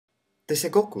The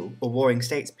Sengoku, or Warring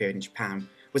States period in Japan,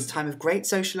 was a time of great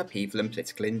social upheaval and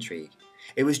political intrigue.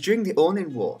 It was during the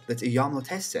Onin War that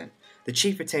Uikyo-e, the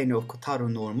chief retainer of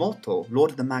Lord Norimoto,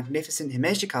 lord of the magnificent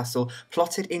Himeji castle,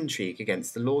 plotted intrigue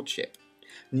against the lordship.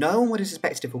 No one would have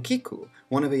suspected if Uikyo,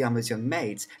 one of Oyama's young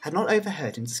maids, had not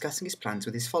overheard him discussing his plans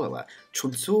with his follower,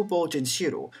 Chunsubo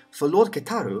Jinshiro, for Lord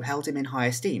Kitaru held him in high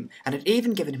esteem, and had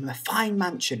even given him a fine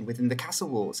mansion within the castle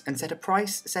walls and set of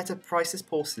priceless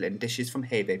porcelain dishes from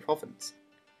Hebei province.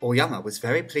 Oyama was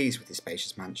very pleased with his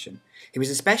spacious mansion. He was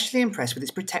especially impressed with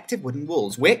its protective wooden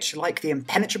walls, which, like the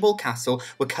impenetrable castle,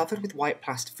 were covered with white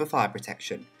plaster for fire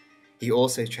protection. He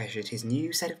also treasured his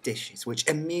new set of dishes, which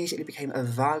immediately became a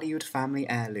valued family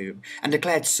heirloom, and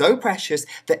declared so precious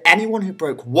that anyone who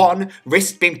broke one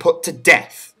risked being put to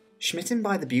death. Smitten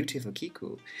by the beauty of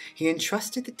Uikyo, he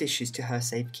entrusted the dishes to her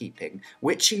safekeeping,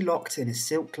 which he locked in a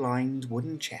silk-lined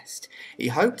wooden chest. He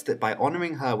hoped that by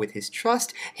honouring her with his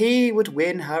trust, he would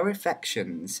win her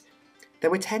affections.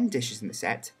 There were 10 dishes in the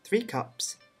set, 3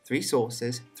 cups, 3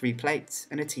 saucers, 3 plates,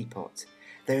 and a teapot.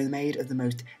 They were made of the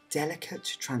most delicate,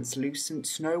 translucent,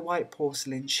 snow-white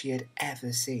porcelain she had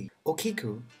ever seen.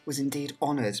 Uikyo was indeed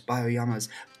honoured by Oyama's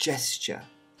gesture,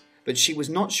 but she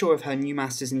was not sure of her new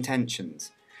master's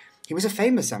intentions. He was a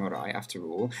famous samurai, after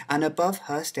all, and above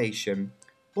her station.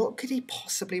 What could he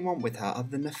possibly want with her other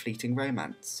than a fleeting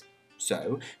romance?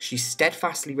 So, she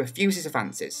steadfastly refused his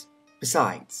advances.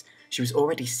 Besides, she was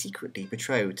already secretly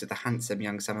betrothed to the handsome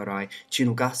young samurai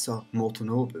Chinogasa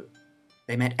Motonobu.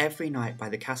 They met every night by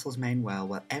the castle's main well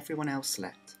where everyone else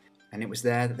slept, and it was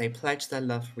there that they pledged their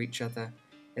love for each other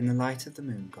in the light of the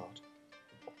moon god.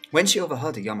 When she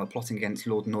overheard Oyama plotting against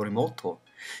Lord Norimoto,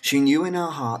 she knew in her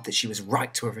heart that she was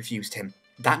right to have refused him.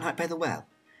 That night by the well,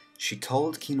 she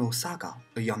told Kinosaga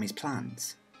Oyama's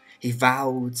plans. He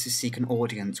vowed to seek an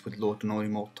audience with Lord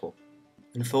Norimoto.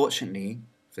 Unfortunately,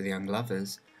 for the young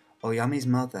lovers, Oyama's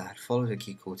mother had followed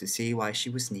Uikyo to see why she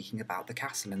was sneaking about the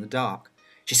castle in the dark.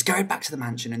 She scurried back to the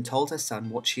mansion and told her son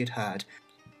what she had heard.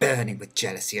 Burning with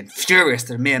jealousy and furious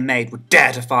that a mere maid would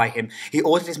dare defy him, he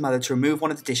ordered his mother to remove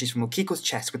one of the dishes from Ukiko's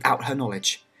chest without her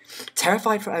knowledge.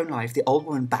 Terrified for her own life, the old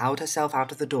woman bowed herself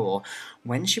out of the door.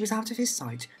 When she was out of his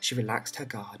sight, she relaxed her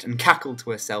guard and cackled to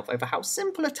herself over how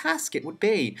simple a task it would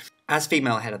be. As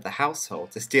female head of the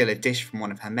household, to steal a dish from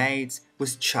one of her maids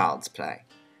was child's play.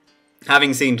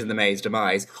 Having seen to the maid's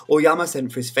demise, Oyama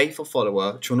sent for his faithful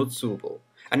follower, Chonotsubo,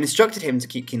 and instructed him to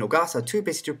keep Kinogasa too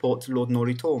busy to report to Lord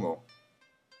Noritomo.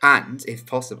 And, if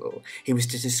possible, he was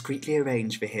to discreetly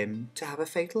arrange for him to have a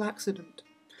fatal accident.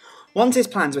 Once his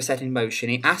plans were set in motion,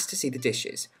 he asked to see the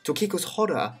dishes. To Ukiko's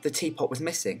horror, the teapot was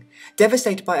missing.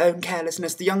 Devastated by her own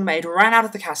carelessness, the young maid ran out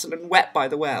of the castle and wept by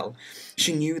the well.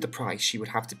 She knew the price she would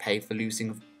have to pay for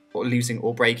losing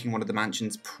or breaking one of the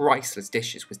mansion's priceless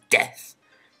dishes was death.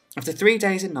 After 3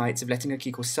 days and nights of letting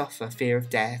Ukiko suffer fear of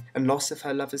death and loss of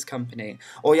her lover's company,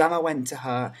 Oyama went to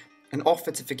her and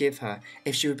offered to forgive her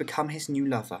if she would become his new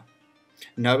lover.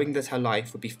 Knowing that her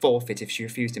life would be forfeit if she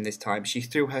refused him this time, she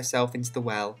threw herself into the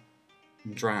well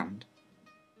and drowned.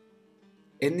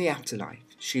 In the afterlife,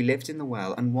 she lived in the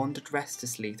well and wandered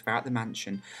restlessly throughout the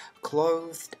mansion,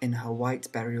 clothed in her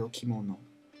white burial kimono.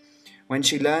 When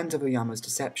she learned of Oyama's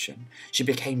deception, she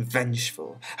became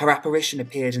vengeful. Her apparition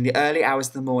appeared in the early hours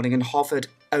of the morning and hovered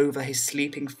over his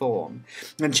sleeping form.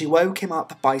 And she woke him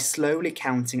up by slowly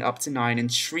counting up to 9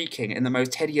 and shrieking in the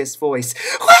most hideous voice,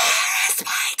 "Where's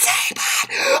my teapot?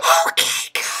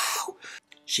 Ukiko!"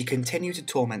 She continued to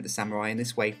torment the samurai in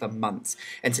this way for months,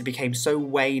 until he became so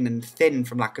wan and thin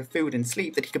from lack of food and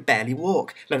sleep that he could barely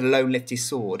walk, let alone lift his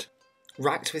sword.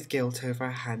 Racked with guilt over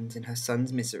her hand in her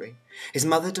son's misery, his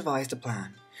mother devised a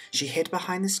plan. She hid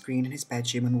behind the screen in his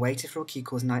bedroom and waited for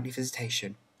Ukiko's nightly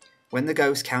visitation. When the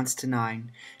ghost counted to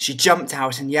 9, she jumped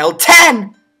out and yelled,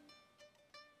 "10!"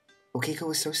 Ukiko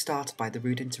was so startled by the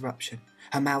rude interruption,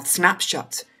 her mouth snapped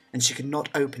shut, and she could not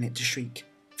open it to shriek.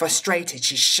 Frustrated,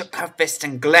 she shook her fist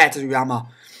and glared at Oyama,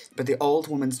 but the old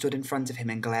woman stood in front of him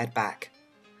and glared back.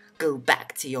 "Go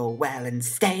back to your well and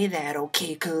stay there,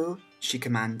 Ukiko," she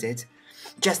commanded.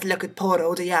 "Just look at poor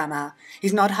old Oyama.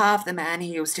 He's not half the man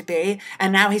he used to be,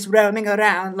 and now he's roaming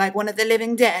around like one of the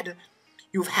living dead.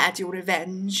 You've had your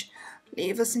revenge.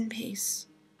 Leave us in peace."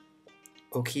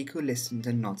 Ukiko listened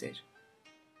and nodded,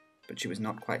 but she was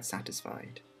not quite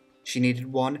satisfied. She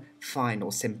needed one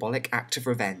final symbolic act of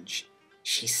revenge.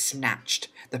 She snatched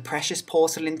the precious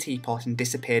porcelain teapot and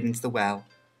disappeared into the well.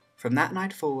 From that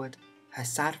night forward, her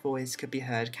sad voice could be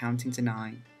heard counting to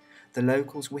 9. The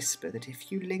locals whisper that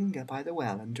if you linger by the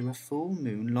well under a full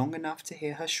moon long enough to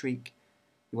hear her shriek,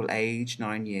 you will age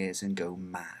 9 years and go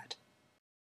mad.